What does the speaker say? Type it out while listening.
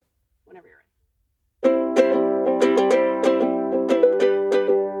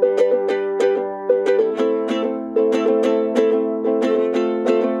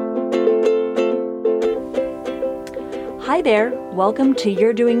there, welcome to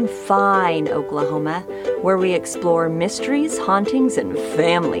You're Doing Fine, Oklahoma, where we explore mysteries, hauntings, and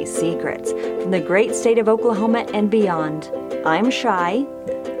family secrets from the great state of Oklahoma and beyond. I'm Shy.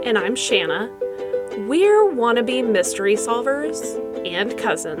 And I'm Shanna. We're wannabe mystery solvers and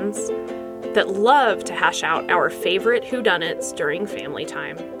cousins that love to hash out our favorite whodunits during family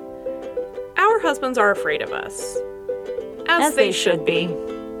time. Our husbands are afraid of us, as they should be.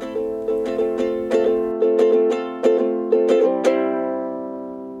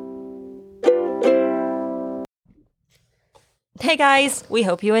 Hey guys, we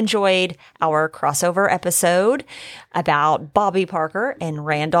hope you enjoyed our crossover episode about Bobby Parker and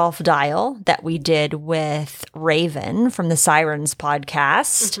Randolph Dial that we did with Raven from the Sirens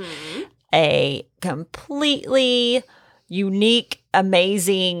podcast. Mm-hmm. A completely unique,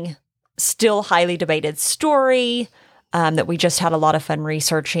 amazing, still highly debated story that we just had a lot of fun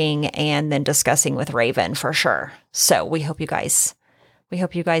researching and then discussing with Raven for sure. So we hope you guys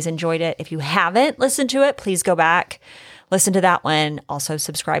enjoyed it. If you haven't listened to it, please go back. Listen to that one. Also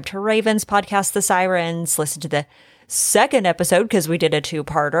subscribe to Raven's podcast, The Sirens. Listen to the second episode because we did a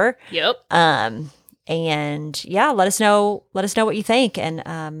two-parter. Yep. And yeah, let us know what you think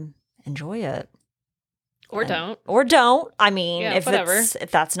and enjoy it. Or don't. Or don't. I mean, yeah,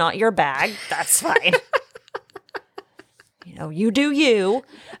 if that's not your bag, that's fine. You do you.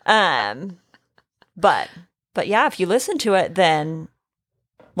 But yeah, if you listen to it, then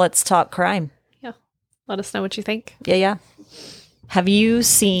let's talk crime. Let us know what you think. Yeah. Have you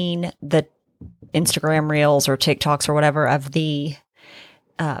seen the Instagram reels or TikToks or whatever of the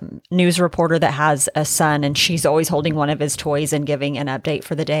news reporter that has a son and she's always holding one of his toys and giving an update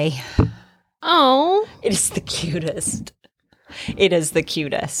for the day? Oh. It is the cutest. It is the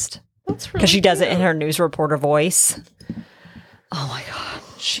cutest. That's really because she does it in cute. her news reporter voice. Oh my God.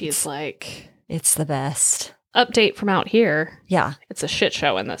 She's like, it's the best. Update from out here. Yeah. It's a shit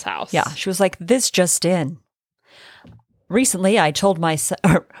show in this house. Yeah. She was like, this just in. Recently, my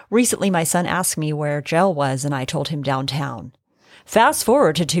son asked me where Jell was, and I told him downtown. Fast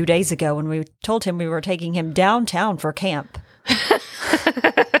forward to 2 days ago when we told him we were taking him downtown for camp.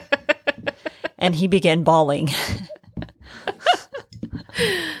 And he began bawling.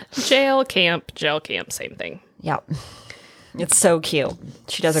 Jail camp, same thing. Yeah. It's so cute.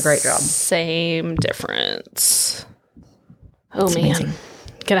 She does a great job. Same difference. Oh, it's man. Amazing.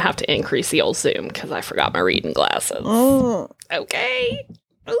 Gonna have to increase the old Zoom because I forgot my reading glasses. Oh. Okay.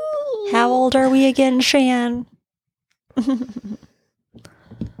 Ooh. How old are we again, Shan?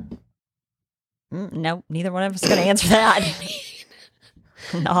 No, neither one of us is going to answer that.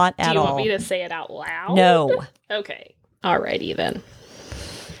 Not at all. Do you want me to say it out loud? No. Okay. Alrighty then.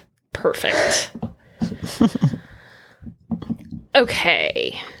 Perfect.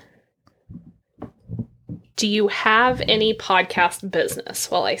 Okay. Do you have any podcast business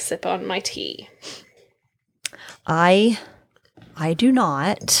while I sip on my tea? I do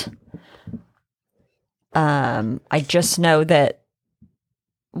not. I just know that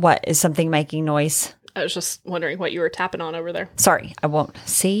what is something making noise? I was just wondering what you were tapping on over there. Sorry, I won't.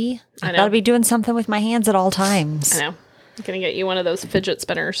 See? I I've know. got to be doing something with my hands at all times. I know. I'm going to get you one of those fidget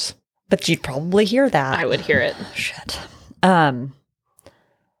spinners. But you'd probably hear that. I would hear it. Shit.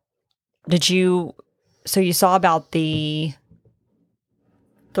 So you saw about the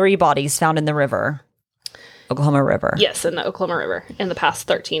 3 bodies found in the river, Oklahoma River? Yes, in the Oklahoma River in the past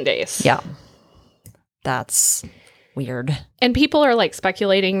 13 days. Yeah. That's weird. And people are like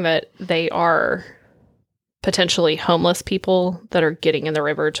speculating that they are potentially homeless people that are getting in the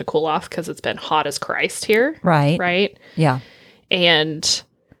river to cool off because it's been hot as Christ here. Right. Right? Yeah. And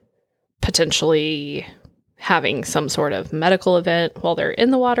potentially having some sort of medical event while they're in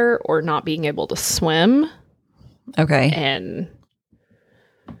the water or not being able to swim. Okay. And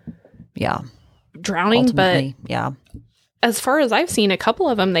yeah. Drowning. Ultimately, but yeah. as far as I've seen, a couple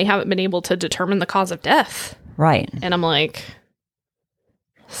of them, they haven't been able to determine the cause of death. Right. And I'm like,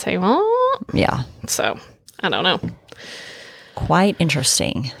 say what? Yeah. So, I don't know. Quite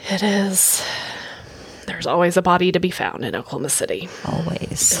interesting. It is. There's always a body to be found in Oklahoma City.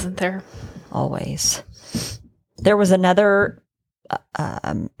 Always. Isn't there? Always. There was another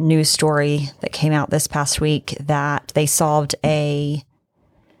news story that came out this past week that they solved a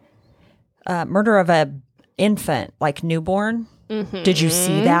murder of a infant, like newborn. Mm-hmm. Did you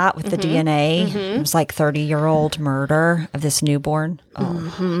see that with the DNA? Mm-hmm. It was like 30-year-old murder of this newborn. Oh,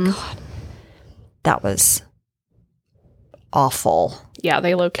 my God. That was awful. Yeah,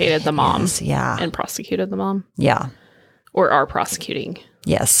 they located the mom. Yes, yeah. And prosecuted the mom. Yeah. Or are prosecuting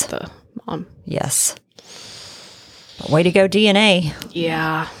yes. the mom. Yes. But way to go, DNA.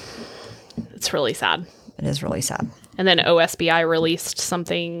 Yeah. It's really sad. It is really sad. And then OSBI released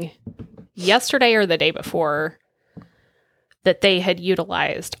something yesterday or the day before that they had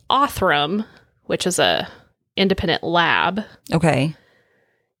utilized Othram, which is a independent lab. Okay.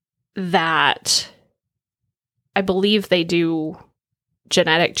 That I believe they do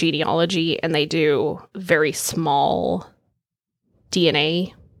genetic genealogy and they do very small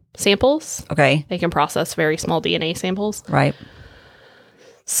DNA samples. Okay. They can process very small DNA samples. Right.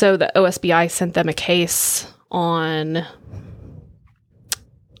 So the OSBI sent them a case on,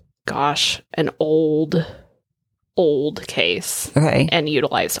 an old case. Okay. And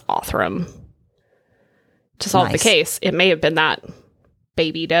utilized Othram to solve the Nice. case. It may have been that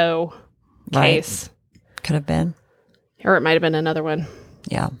baby doe case. Could have been. Or it might have been another one.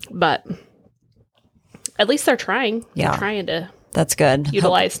 Yeah. But at least they're trying. Yeah. They're trying to That's good.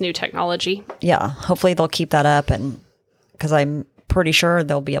 utilize new technology. Yeah. Hopefully they'll keep that up, and because I'm pretty sure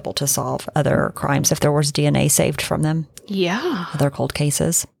they'll be able to solve other crimes if there was DNA saved from them, Yeah. other cold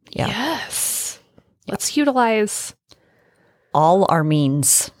cases. Yeah. Yes. Let's utilize All our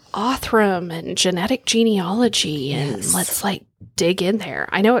means. Othram and genetic genealogy and Yes. let's dig in there.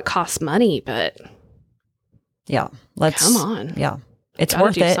 I know it costs money, but Yeah. Let's come on. Yeah. It's Gotta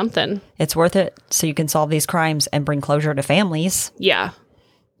worth do it. something. It's worth it so you can solve these crimes and bring closure to families. Yeah.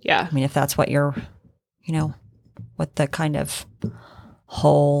 Yeah. I mean, if that's what you're, what the kind of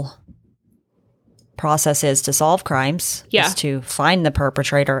whole process is to solve crimes, Yeah. is to find the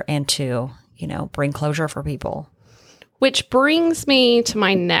perpetrator and to, bring closure for people. Which brings me to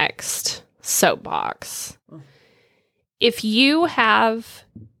my next soapbox. If you have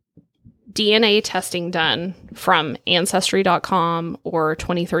DNA testing done from Ancestry.com or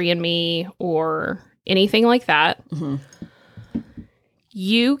 23andMe or anything like that, Mhm.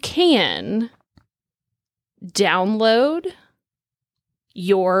 you can download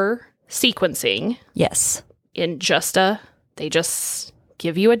your sequencing Yes. in they just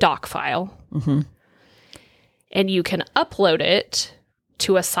give you a doc file. Hmm. And you can upload it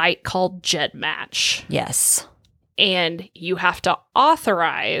to a site called GEDmatch. Yes. And you have to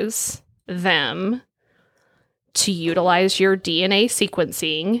authorize them to utilize your DNA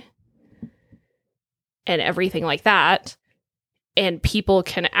sequencing and everything like that. And people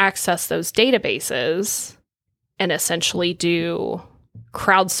can access those databases and essentially do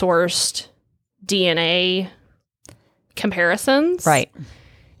crowdsourced DNA comparisons. Right.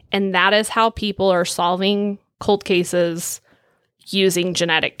 And that is how people are solving cold cases using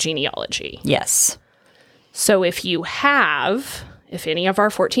genetic genealogy. Yes. So if any of our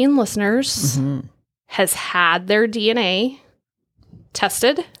 14 listeners Mhm. has had their DNA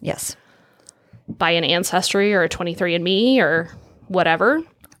tested Yes. by an Ancestry or a 23andMe or whatever,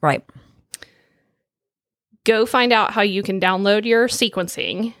 Right. go find out how you can download your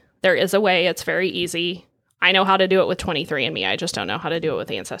sequencing. There is a way. It's very easy. I know how to do it with 23andMe. I just don't know how to do it with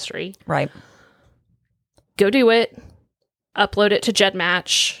Ancestry. Right. Go do it. Upload it to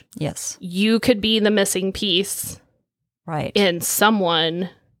GEDmatch. Yes. You could be the missing piece Right. in someone's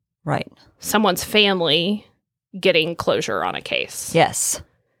Right. family getting closure on a case. Yes.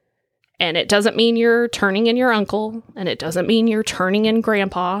 And it doesn't mean you're turning in your uncle, and it doesn't mean you're turning in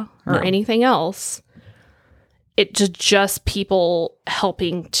grandpa or No. anything else. It's just people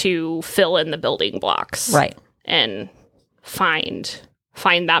helping to fill in the building blocks. Right. And find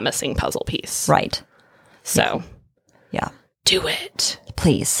that missing puzzle piece. Right. So Yeah. do it.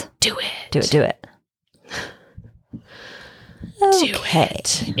 Please Do it. do it. Do it. Do Okay.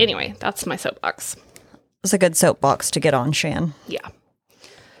 it. Anyway, that's my soapbox. It's a good soapbox to get on, Shan. Yeah.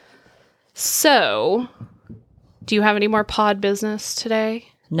 So, do you have any more pod business today?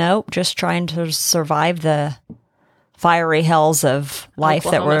 Nope. Just trying to survive the fiery hells of life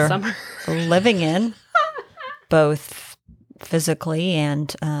Oklahoma that we're summer. living in, both physically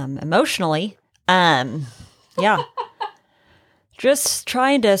and emotionally. Yeah. Just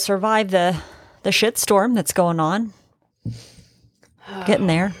trying to survive the shitstorm that's going on. Getting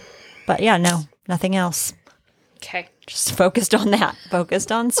there. But yeah, no, nothing else. Okay. Just focused on that.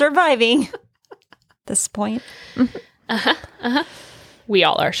 Focused on surviving at this point. We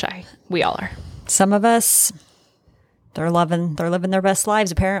all are shy. We all are. Some of us, they're living their best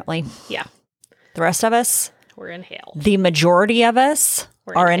lives, apparently. Yeah. The rest of us, We're in hell. the majority of us,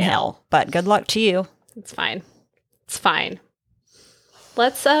 We're are in in hell. hell. But good luck to you. It's fine. It's fine.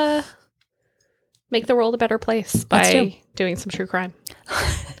 Let's make the world a better place Let's by do. doing some true crime.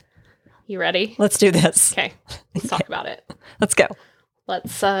 You ready? Let's do this. Okay. Let's talk about it. Let's go.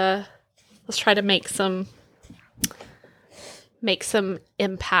 Let's try to make some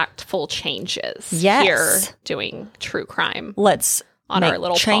impactful changes Yes. here doing true crime Let's on our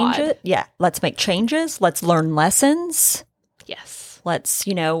little pod. it. Yeah. Let's make changes. Let's learn lessons. Yes. Let's,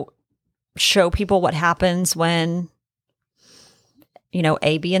 show people what happens when,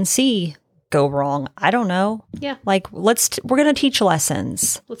 A, B, and C go wrong. I don't know. Yeah. Like, we're going to teach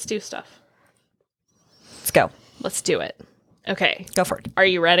lessons. Let's do stuff. Let's go. Let's do it. Okay. Go for it. Are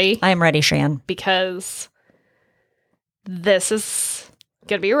you ready? I am ready, Shan. Because this is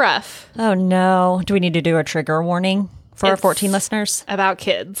going to be rough. Oh, no. Do we need to do a trigger warning for our 14 listeners? About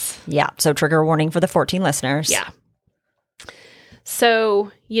kids. Yeah. So trigger warning for the 14 listeners. Yeah.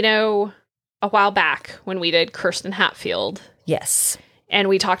 So, a while back when we did Kirsten Hatfield. Yes. And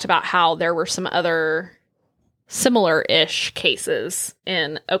we talked about how there were some other similar-ish cases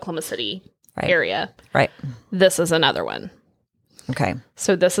in Oklahoma City area. Right. This is another one. Okay.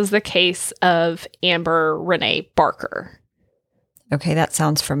 So this is the case of Amber Renee Barker. Okay. That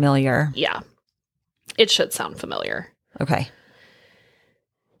sounds familiar. Yeah. It should sound familiar. Okay.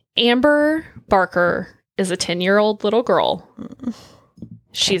 Amber Barker is a 10-year-old little girl.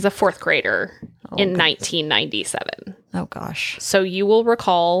 She's a fourth grader in 1997. Oh, gosh. So you will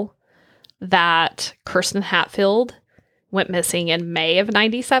recall that Kirsten Hatfield went missing in May of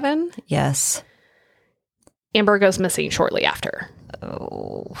 97. Yes. Amber goes missing shortly after.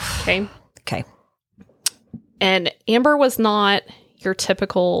 Oh. Okay. Okay. And Amber was not your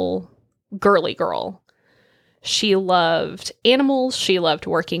typical girly girl. She loved animals. She loved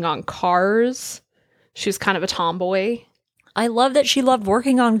working on cars. She was kind of a tomboy. I love that she loved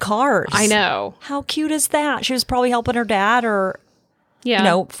working on cars. I know. How cute is that? She was probably helping her dad or,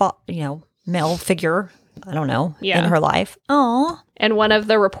 Yeah. male figure, I don't know, Yeah. in her life. Oh. And one of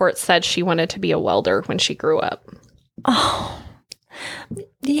the reports said she wanted to be a welder when she grew up. Oh.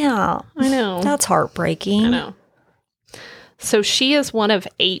 Yeah. I know. That's heartbreaking. I know. So she is one of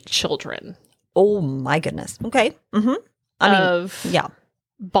 8 children. Oh, my goodness. Okay. Mm-hmm. of Yeah.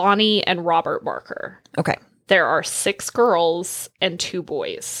 Bonnie and Robert Barker. Okay. There are 6 girls and 2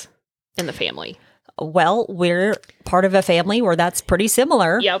 boys in the family. Well, we're part of a family where that's pretty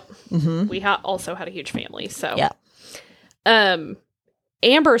similar. Yep. Mm-hmm. We also had a huge family. So, yeah.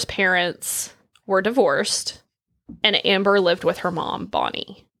 Amber's parents were divorced, and Amber lived with her mom,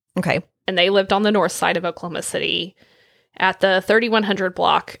 Bonnie. Okay. And they lived on the north side of Oklahoma City at the 3100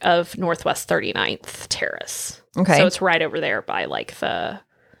 block of Northwest 39th Terrace. Okay. So it's right over there by like the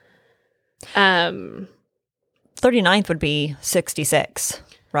 39th would be 66,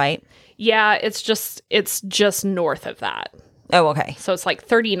 right? Yeah, it's just north of that. Oh, okay. So it's like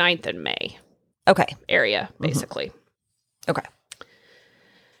 39th and May Okay. area, basically. Okay.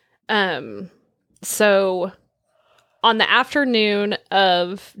 So on the afternoon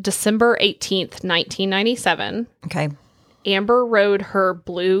of December 18th, 1997, Okay. Amber rode her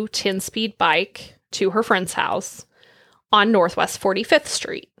blue 10-speed bike to her friend's house on Northwest 45th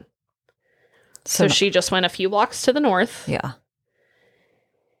Street. So she just went a few blocks to the north. Yeah.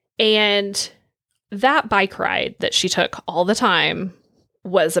 And that bike ride that she took all the time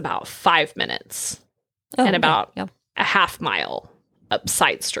was about 5 minutes and about a half mile up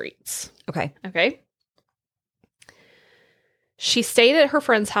side streets. Okay. Okay. She stayed at her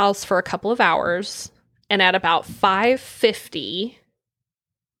friend's house for a couple of hours, and at about 5:50,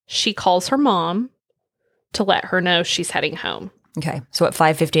 she calls her mom to let her know she's heading home. Okay. So at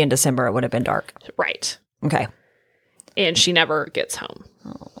 5:50 in December, it would have been dark. Right. Okay. And she never gets home.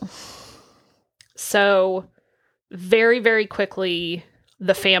 Oh. So very, very quickly,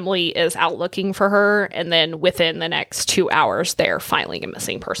 the family is out looking for her. And then within the next 2 hours, they're filing a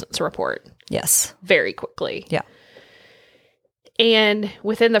missing persons report. Yes. Very quickly. Yeah. And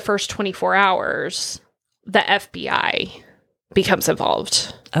within the first 24 hours, the FBI becomes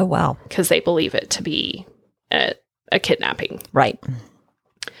involved. Oh, wow. Because they believe it to be a kidnapping. Right.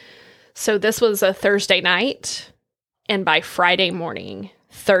 So this was a Thursday night. And by Friday morning,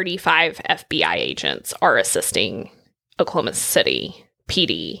 35 FBI agents are assisting Oklahoma City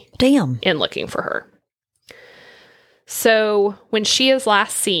PD Damn. in looking for her. So when she is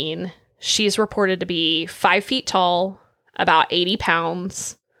last seen, she's reported to be 5 feet tall, about 80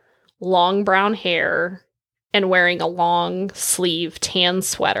 pounds, long brown hair, and wearing a long sleeve tan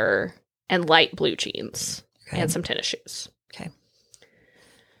sweater and light blue jeans and some tennis shoes. Okay.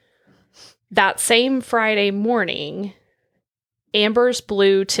 That same Friday morning, Amber's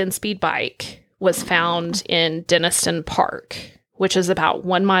blue 10-speed bike was found in Denniston Park, which is about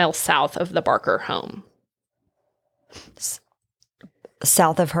 1 mile south of the Barker home.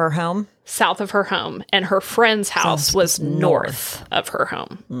 South of her home? South of her home. And her friend's house was north of her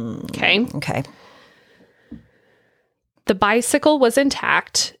home. Okay? Okay. The bicycle was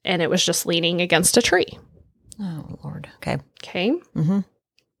intact, and it was just leaning against a tree. Oh, Lord. Okay. Okay. Mm-hmm.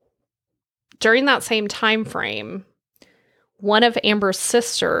 During that same time frame, one of Amber's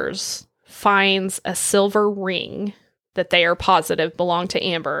sisters finds a silver ring that they are positive belonged to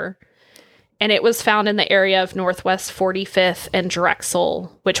Amber, and it was found in the area of Northwest 45th and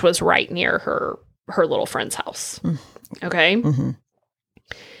Drexel, which was right near her little friend's house. Okay? Mm-hmm.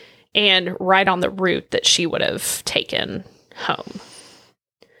 And right on the route that she would have taken home.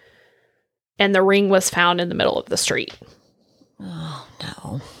 And the ring was found in the middle of the street. Oh,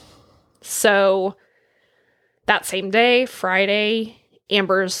 no. So that same day, Friday,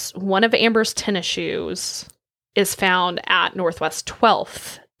 one of Amber's tennis shoes is found at Northwest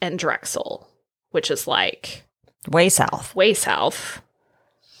 12th and Drexel, which is like way south.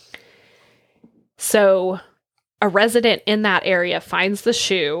 So a resident in that area finds the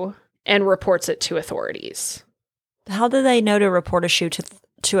shoe and reports it to authorities. How do they know to report a shoe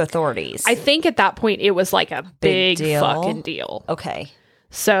to authorities? I think at that point it was like a big deal. fucking deal. Okay.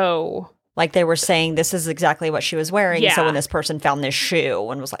 So, like they were saying this is exactly what she was wearing. Yeah. So when this person found this shoe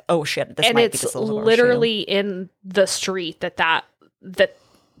and was like, oh shit, this and might be it's this little literally in the street that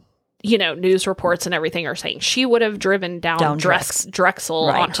news reports and everything are saying she would have driven down Drexel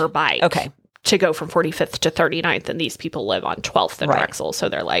Right. on her bike. Okay. To go from 45th to 39th, and these people live on 12th and Right. Drexel, so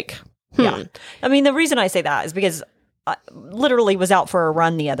they're like, Yeah. I mean, the reason I say that is because I literally was out for a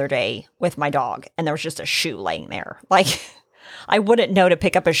run the other day with my dog, and there was just a shoe laying there. Like, I wouldn't know to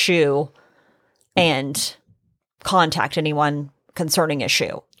pick up a shoe and contact anyone concerning a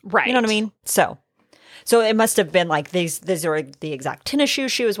shoe. Right. You know what I mean? So it must have been like these are the exact tennis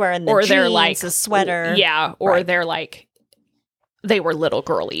shoes she was wearing, the or jeans, they're like the sweater. Yeah, or Right. they're like, they were little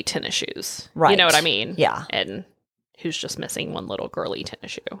girly tennis shoes. Right. You know what I mean? Yeah. And who's just missing one little girly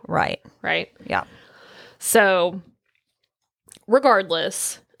tennis shoe, Right. right? Yeah. So,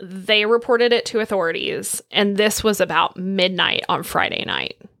 regardless, they reported it to authorities, and this was about midnight on Friday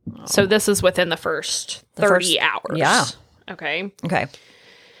night. So this is within the first 30 hours. Yeah. Okay. Okay.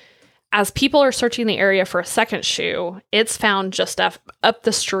 As people are searching the area for a second shoe, it's found just up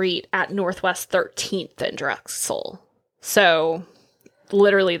the street at Northwest 13th and Drexel. So,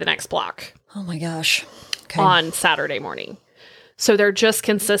 literally the next block. Oh my gosh. Okay. On Saturday morning. So they're just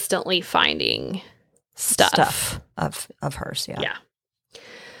consistently finding stuff of hers. Yeah. Yeah.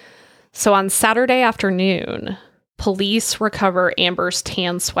 So on Saturday afternoon, police recover Amber's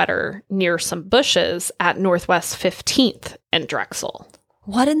tan sweater near some bushes at Northwest 15th and Drexel.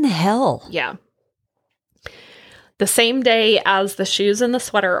 What in the hell? Yeah. The same day as the shoes and the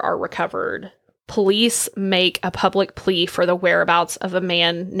sweater are recovered, police make a public plea for the whereabouts of a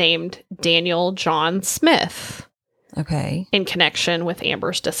man named Daniel John Smith. Okay. In connection with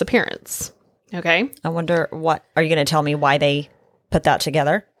Amber's disappearance. Okay? I wonder what are you going to tell me why they put that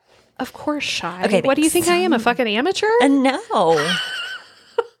together? Of course, Shy. Okay, what do you thanks. think I am, a fucking amateur? No.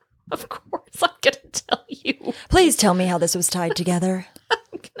 Of course, I'm going to tell you. Please tell me how this was tied together. I'm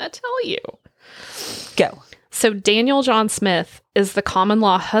going to tell you. Go. So Daniel John Smith is the common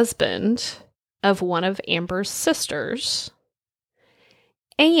law husband of one of Amber's sisters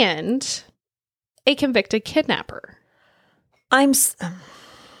and a convicted kidnapper.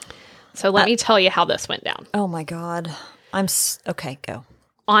 So let me tell you how this went down. Oh my God. Okay, go.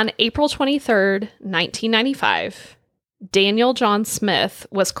 On April 23rd, 1995, Daniel John Smith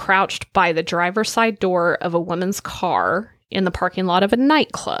was crouched by the driver's side door of a woman's car in the parking lot of a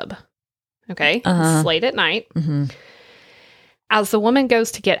nightclub. Okay? It's late at night. Mm-hmm. As the woman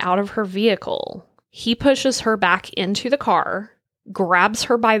goes to get out of her vehicle, he pushes her back into the car, grabs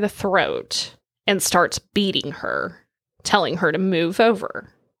her by the throat, and starts beating her, telling her to move over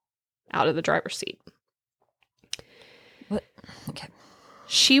out of the driver's seat. What? Okay.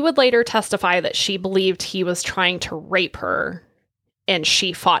 She would later testify that she believed he was trying to rape her, and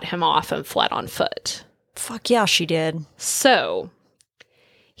she fought him off and fled on foot. Fuck yeah, she did. So,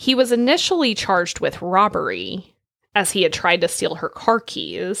 he was initially charged with robbery, as he had tried to steal her car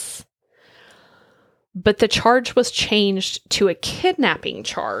keys, but the charge was changed to a kidnapping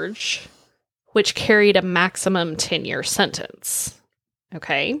charge, which carried a maximum 10-year sentence.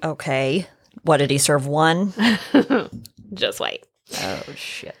 Okay? Okay. What did he serve? One? Just wait. Oh,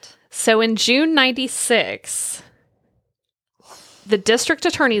 shit. So in June 96, the district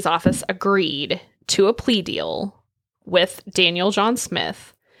attorney's office agreed to a plea deal with Daniel John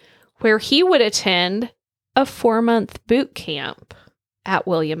Smith, where he would attend a 4-month boot camp at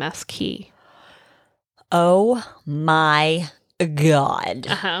William S. Key. Oh my God.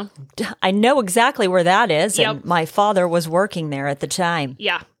 Uh-huh. I know exactly where that is, Yep. and my father was working there at the time.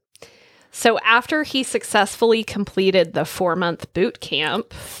 Yeah. So after he successfully completed the 4-month boot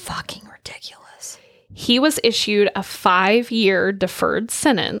camp, Fucking ridiculous. he was issued a 5-year deferred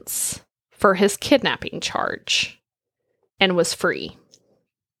sentence for his kidnapping charge and was free.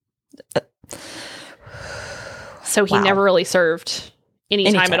 So he never really served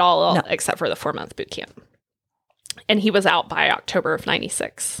any time at all, except for the 4-month boot camp. And he was out by October of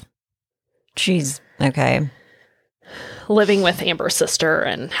 96. Jeez. Okay. Living with Amber's sister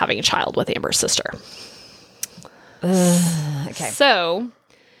and having a child with Amber's sister. Okay. So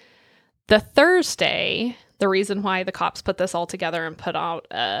the Thursday, the reason why the cops put this all together and put out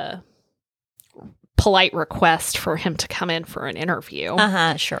a polite request for him to come in for an interview.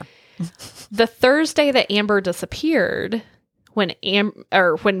 Sure. The Thursday that Amber disappeared, when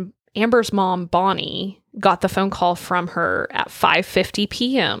Amber's mom, Bonnie, got the phone call from her at 5:50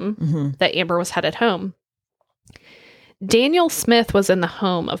 p.m. that Amber was headed home, Daniel Smith was in the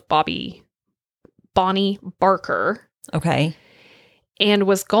home of Bonnie Barker. Okay. And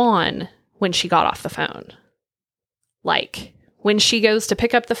was gone when she got off the phone. Like, when she goes to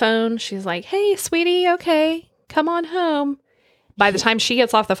pick up the phone, she's like, hey, sweetie, okay, come on home. By the time she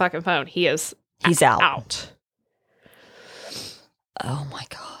gets off the fucking phone, he's out. Oh, my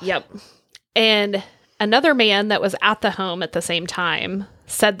God. Yep. And another man that was at the home at the same time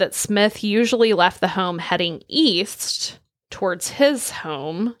said that Smith usually left the home heading east towards his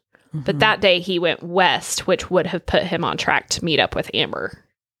home, but that day he went west, which would have put him on track to meet up with Amber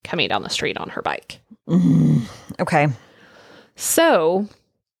coming down the street on her bike. Okay. So,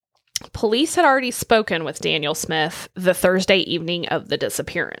 police had already spoken with Daniel Smith the Thursday evening of the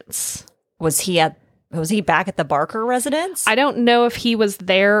disappearance. Was he back at the Barker residence? I don't know if he was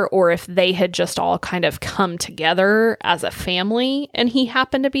there or if they had just all kind of come together as a family, and he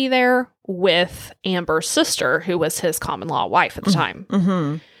happened to be there with Amber's sister, who was his common-law wife at the time.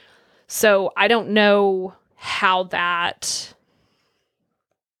 Mm-hmm. So I don't know how that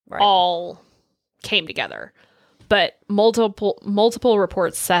all came together. But multiple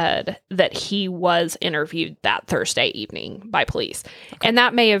reports said that he was interviewed that Thursday evening by police. Okay. And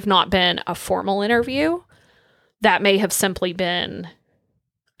that may have not been a formal interview. That may have simply been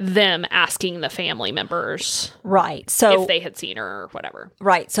them asking the family members. Right. So if they had seen her or whatever.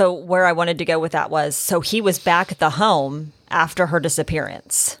 Right. So where I wanted to go with that was, so he was back at the home after her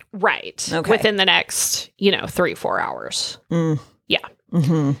disappearance. Right. Okay. Within the next, 3-4 hours. Yeah.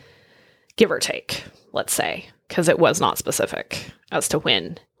 Mm-hmm. Give or take, let's say. Because it was not specific as to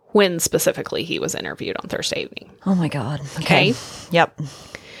when specifically he was interviewed on Thursday evening. Oh, my God. Okay. Yep.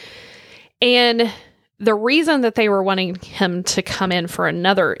 And the reason that they were wanting him to come in for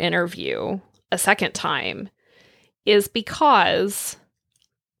another interview a second time is because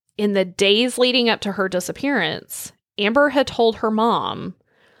in the days leading up to her disappearance, Amber had told her mom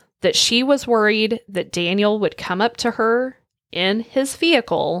that she was worried that Daniel would come up to her in his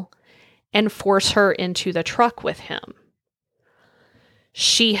vehicle and force her into the truck with him.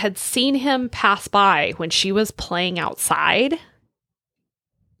 She had seen him pass by when she was playing outside.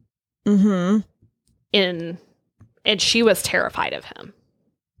 Mm-hmm. And she was terrified of him.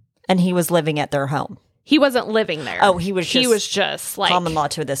 And he was living at their home. He wasn't living there. Oh, he was just like common-law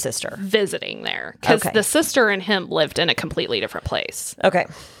to the sister. Visiting there. Because the sister and him lived in a completely different place. Okay.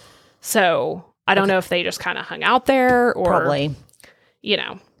 So I don't know if they just kind of hung out there or probably,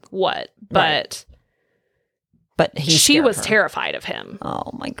 what, but she was terrified of him. Oh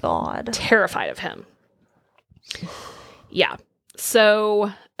my God. Terrified of him. Yeah.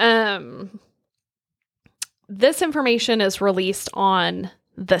 So, this information is released on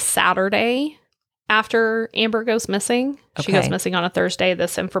the Saturday after Amber goes missing. Okay. She goes missing on a Thursday.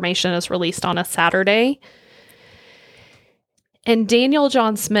 This information is released on a Saturday. And Daniel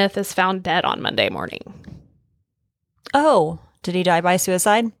John Smith is found dead on Monday morning. Oh, did he die by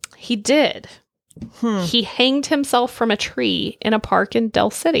suicide? He did. He hanged himself from a tree in a park in Del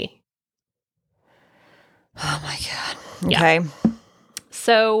City. Oh my God. Okay. Yeah.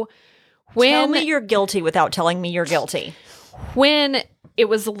 So tell me you're guilty without telling me you're guilty. When it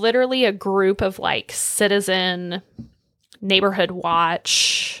was literally a group of like citizen neighborhood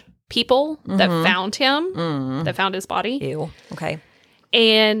watch people that found him, that found his body. Ew. Okay.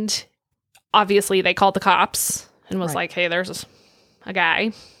 And obviously they called the cops and was like, hey, there's a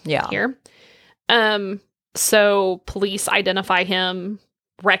guy here. So police identify him,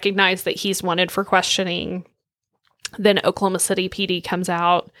 recognize that he's wanted for questioning. Then Oklahoma City PD comes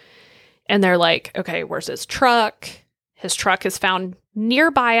out and they're like, okay, where's his truck? His truck is found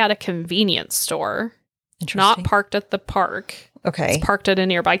nearby at a convenience store, not parked at the park. Okay. It's parked at a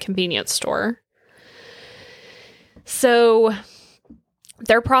nearby convenience store. So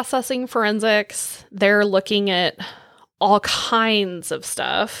they're processing forensics. They're looking at all kinds of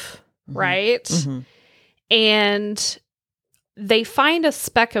stuff, right? Mm-hmm. And they find a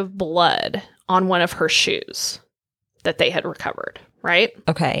speck of blood on one of her shoes that they had recovered, right?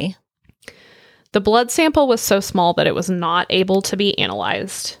 Okay. The blood sample was so small that it was not able to be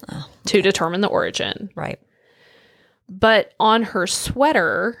analyzed to determine the origin. Right. But on her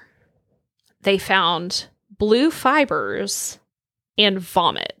sweater, they found blue fibers and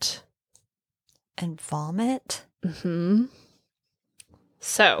vomit. And vomit? Mm-hmm.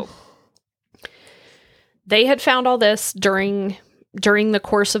 So, they had found all this during the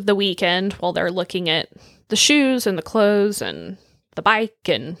course of the weekend while they're looking at the shoes and the clothes and the bike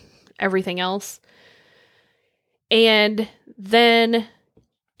and everything else. And then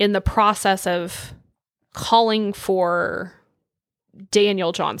in the process of calling for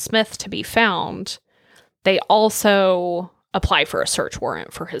Daniel John Smith to be found, they also apply for a search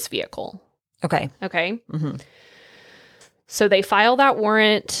warrant for his vehicle. Okay. Okay. Mm-hmm. So they file that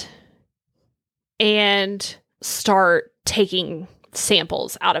warrant and start taking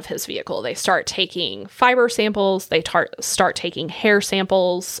samples out of his vehicle. They start taking fiber samples. They start taking hair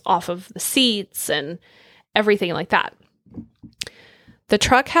samples off of the seats and everything like that. The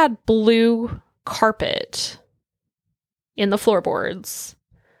truck had blue carpet in the floorboards,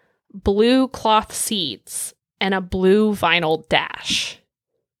 blue cloth seats, and a blue vinyl dash.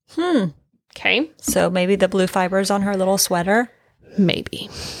 Okay. So maybe the blue fibers on her little sweater? Maybe.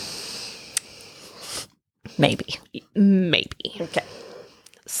 Okay.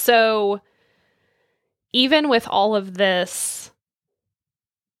 So even with all of this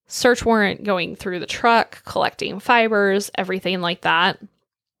search warrant going through the truck, collecting fibers, everything like that,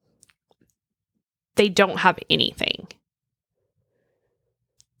 they don't have anything.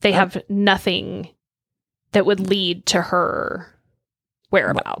 They have nothing that would lead to her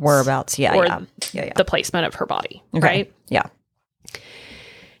whereabouts. Yeah, or yeah. the placement of her body, Okay. right? Yeah.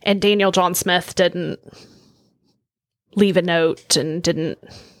 And Daniel John Smith didn't leave a note and didn't,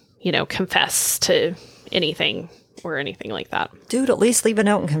 confess to anything or anything like that. Dude, at least leave a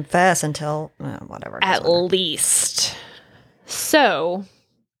note and confess until, whatever. At least. So,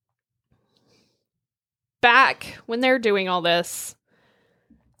 back when they're doing all this,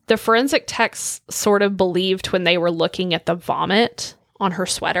 the forensic techs sort of believed when they were looking at the vomit on her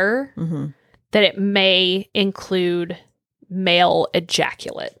sweater that it may include male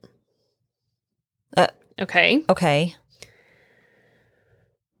ejaculate. Okay. Okay.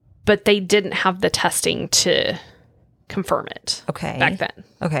 But they didn't have the testing to confirm it back then.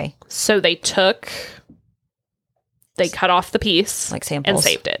 Okay. So they cut off the piece Like samples. and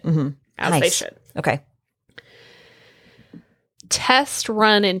saved it as they should. Okay. Test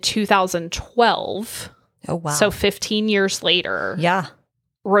run in 2012. Oh, wow. So 15 years later. Yeah.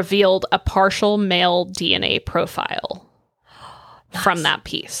 Revealed a partial male DNA profile from that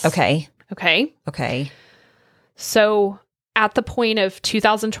piece. Okay. Okay. So at the point of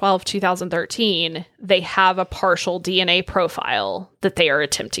 2012, 2013, they have a partial DNA profile that they are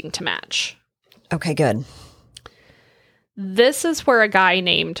attempting to match. Okay, good. This is where a guy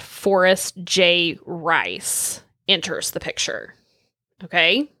named Forrest J. Rice enters the picture.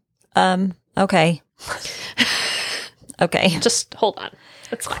 Okay? Okay. Okay. Just hold on.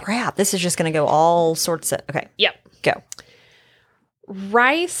 That's fine. Crap, this is just going to go all sorts of... Okay. Yep. Go.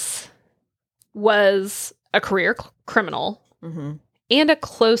 Rice was a career criminal and a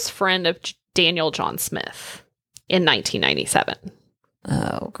close friend of Daniel John Smith in 1997.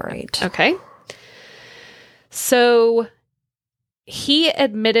 Oh, great. Okay. So he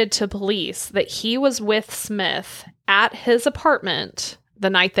admitted to police that he was with Smith at his apartment the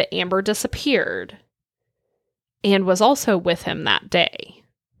night that Amber disappeared and was also with him that day.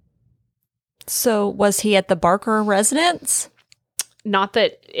 So was he at the Barker residence? Not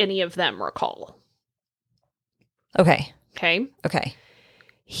that any of them recall. Okay. Okay.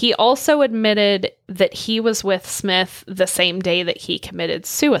 He also admitted that he was with Smith the same day that he committed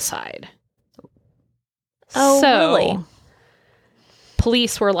suicide. Oh, so, really?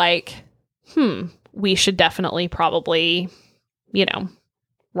 Police were like, we should definitely probably,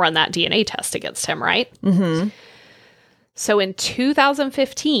 run that DNA test against him, right? Mm-hmm. So in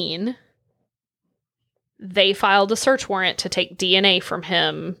 2015, they filed a search warrant to take DNA from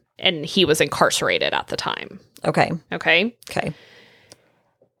him, and he was incarcerated at the time. Okay. Okay? Okay.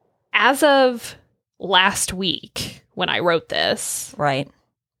 As of last week, when I wrote this, Right.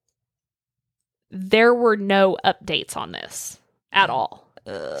 there were no updates on this at all.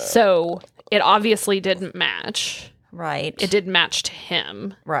 So it obviously didn't match. Right. It didn't match to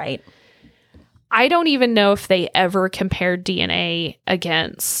him. Right. I don't even know if they ever compared DNA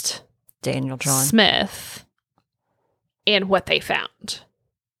against Daniel John Smith and what they found.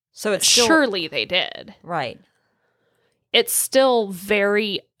 So it's still, surely they did. right. It's still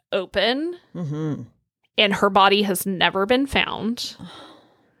very open, Mm-hmm. and her body has never been found.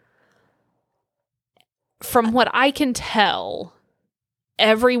 From what I can tell,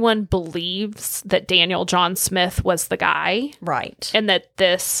 everyone believes that Daniel John Smith was the guy, Right. and that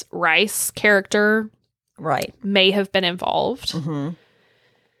this Rice character Right. may have been involved. Mm-hmm.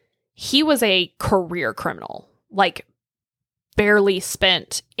 He was a career criminal, like barely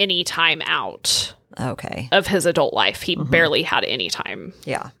spent any time out Okay. of his adult life. He barely had any time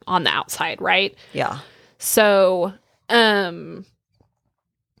Yeah. on the outside, right? Yeah. So,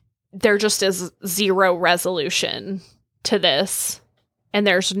 there just is zero resolution to this, and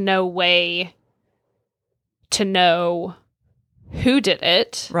there's no way to know who did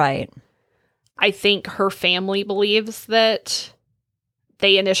it. Right. I think her family believes that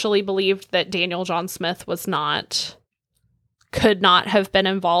they initially believed that Daniel John Smith could not have been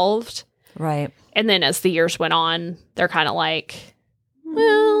involved. Right. And then as the years went on, they're kind of like,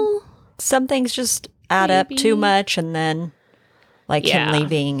 well, Some things just add up too Maybe. much, and then like Yeah. him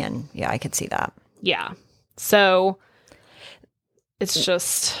leaving, and I could see that. yeah. So it's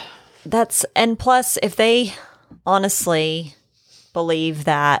just, And plus, if they honestly believe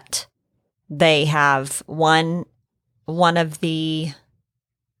that they have one of the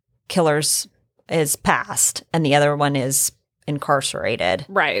killers is passed and the other one is incarcerated,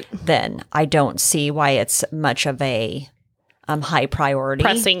 right. then I don't see why it's much of a high priority.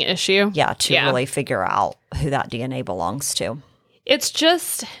 Pressing issue. Yeah, to really figure out who that DNA belongs to. It's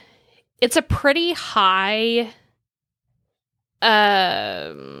just, it's a pretty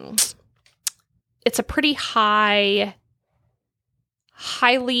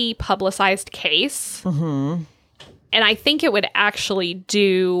highly publicized case. Mm-hmm. And I think it would actually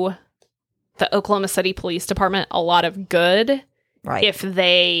do the Oklahoma City Police Department a lot of good Right. if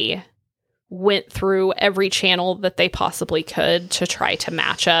they went through every channel that they possibly could to try to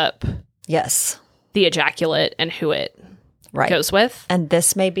match up Yes. the ejaculate and who it Right. goes with. And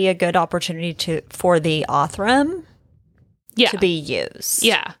this may be a good opportunity for the Othram Yeah. to be used.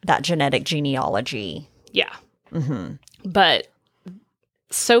 Yeah. That genetic genealogy. Yeah. Mm-hmm. But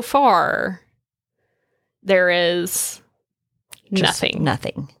so far, there is nothing.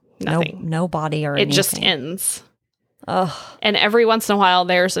 Nothing. Nothing. No body or It anything. just ends. Ugh. And every once in a while,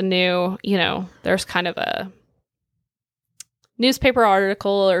 there's a new, there's kind of a newspaper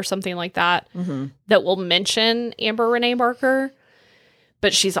article or something like that Mm-hmm. that will mention Amber Renee Barker,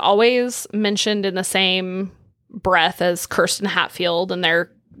 but she's always mentioned in the same breath as Kirsten Hatfield, and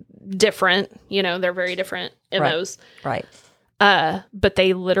they're different. They're very different MOs. Right. But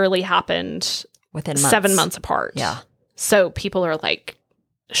they literally happened Within months. 7 months apart. Yeah. So people are like,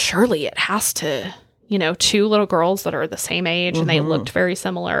 surely it has to, two little girls that are the same age and they Mhm. looked very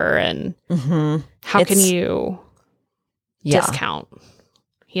similar. And Mm-hmm. how can It's- you Yeah. discount,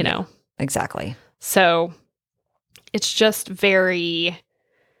 Exactly. So it's just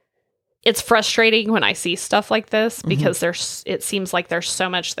it's frustrating when I see stuff like this because it seems like there's so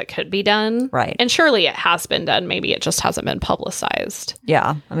much that could be done. Right. And surely it has been done. Maybe it just hasn't been publicized.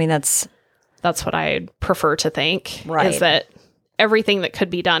 Yeah. I mean, that's That's what I'd prefer to think. Right. Is that everything that could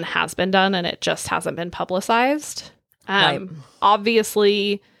be done has been done and it just hasn't been publicized. Right.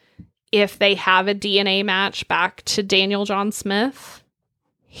 Obviously, if they have a DNA match back to Daniel John Smith,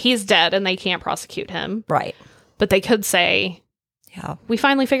 he's dead and they can't prosecute him. right. But they could say, Yeah. we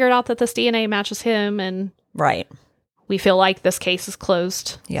finally figured out that this DNA matches him and Right. we feel like this case is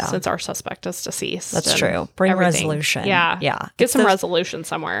closed Yeah. since our suspect is deceased. That's and true. Bring everything. resolution. Yeah. Yeah. Get It's some those- resolution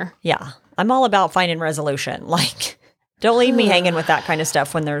somewhere. Yeah. I'm all about finding resolution. Like, don't leave me hanging with that kind of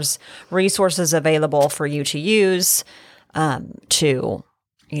stuff when there's resources available for you to use to,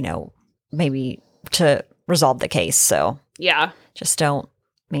 maybe to resolve the case. So Yeah. just don't,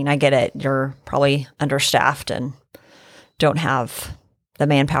 I get it. You're probably understaffed and don't have the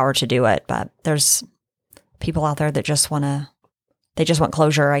manpower to do it, but there's people out there that just want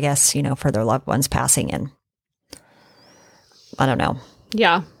closure, I guess, for their loved ones passing. And I don't know,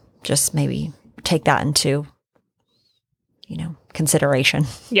 Yeah. just maybe take that into, consideration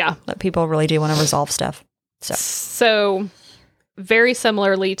Yeah. that people really do want to resolve stuff. So, very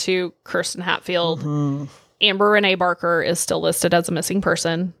similarly to Kirsten Hatfield, Mhm. Amber Renee Barker is still listed as a missing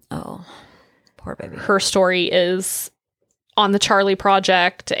person. Oh, poor baby. Her story is on the Charlie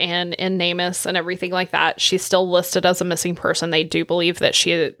Project and in NamUs and everything like that. She's still listed as a missing person. They do believe that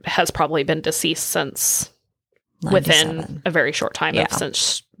she has probably been deceased since 97. within a very short time Yeah.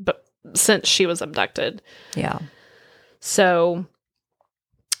 since she was abducted. Yeah. So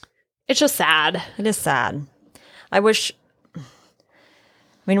it's just sad. It is sad. I wish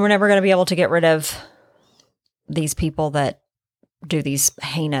I mean, we're never going to be able to get rid of these people that do these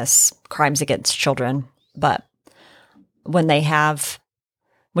heinous crimes against children. But when you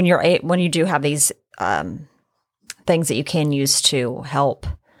do have these things that you can use to help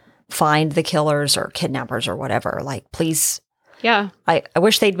find the killers or kidnappers or whatever, like, please. Yeah. I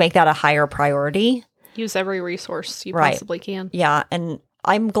wish they'd make that a higher priority. Use every resource you possibly can. Yeah. And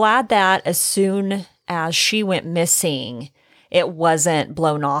I'm glad that as soon as she went missing, it wasn't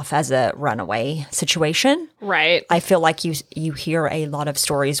blown off as a runaway situation. Right. I feel like you hear a lot of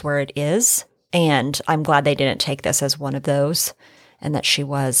stories where it is. And I'm glad they didn't take this as one of those, and that she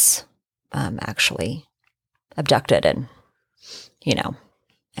was actually abducted and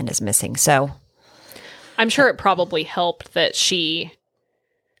is missing. So I'm sure it probably helped that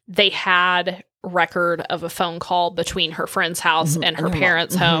they had record of a phone call between her friend's house and her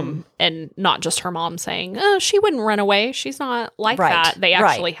parents' home, and not just her mom saying, "Oh, she wouldn't run away. She's not like that." They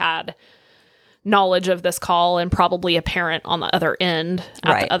actually had knowledge of this call, and probably a parent on the other end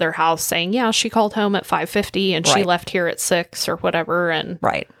at the other house saying, "Yeah, she called home at 5:50 and she left here at 6 or whatever, and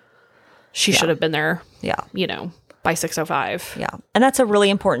she should have been there, by 6:05." Yeah. And that's a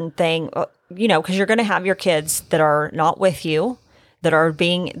really important thing, because you're going to have your kids that are not with you, that are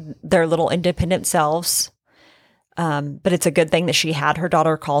being their little independent selves. But it's a good thing that she had her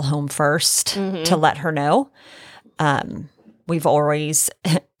daughter call home first to let her know. We've always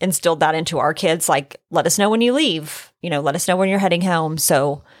instilled that into our kids, like, let us know when you leave, let us know when you're heading home.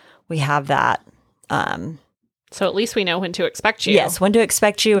 So we have that. So at least we know when to expect you. Yes, when to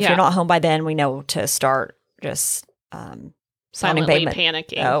expect you. If you're not home by then, we know to start just silently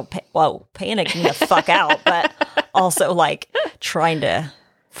panicking. Panicking the fuck out, but also like trying to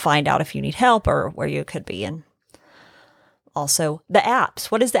find out if you need help or where you could be. And also the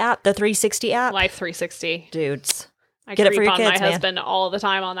apps. What is the app? The 360 app? Life 360. Dudes. I get it for your kids, my husband all the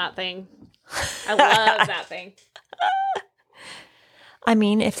time on that thing. I love that thing. I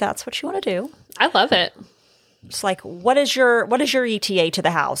mean, if that's what you want to do. I love it. It's like, what is your ETA to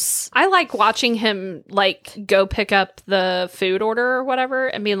the house? I like watching him go pick up the food order or whatever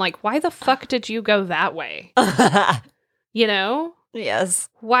and being like, why the fuck did you go that way? Yes.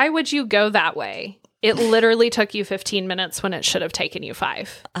 Why would you go that way? It literally took you 15 minutes when it should have taken you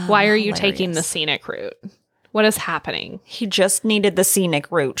 5. Why are you taking the scenic route? What is happening? He just needed the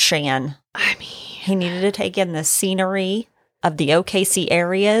scenic route, Shan. I mean, he needed to take in the scenery of the OKC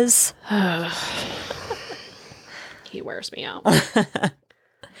areas. He wears me out.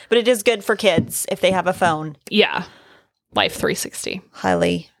 But it is good for kids if they have a phone. Yeah. Life 360.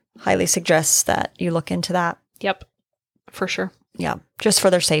 Highly suggest that you look into that. Yep. For sure. Yeah. Just for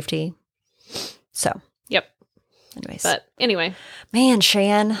their safety. So. Yep. Anyways. But anyway. Man,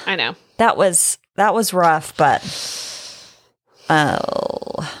 Shan. I know. That was rough, but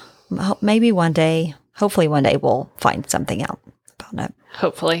maybe hopefully one day we'll find something out about it.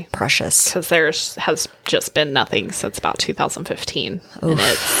 Hopefully. Precious. Because has just been nothing since about 2015. Oof. And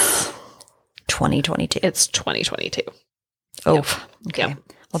it's 2022. It's 2022. Oh, yep. Okay. Yep.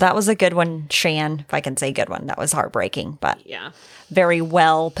 Well, that was a good one, Shan, if I can say good one. That was heartbreaking, but very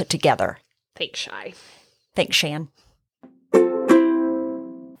well put together. Thanks, Shy. Thanks, Shan.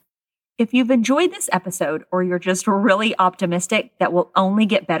 If you've enjoyed this episode, or you're just really optimistic that we'll only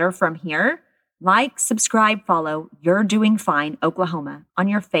get better from here, like, subscribe, follow You're Doing Fine Oklahoma on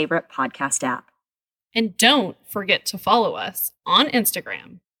your favorite podcast app. And don't forget to follow us on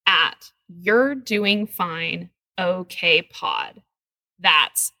Instagram at You're Doing Fine OK Pod.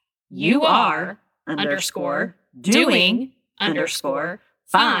 That's UR _ doing _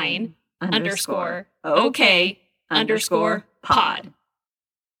 fine _ OK _ pod.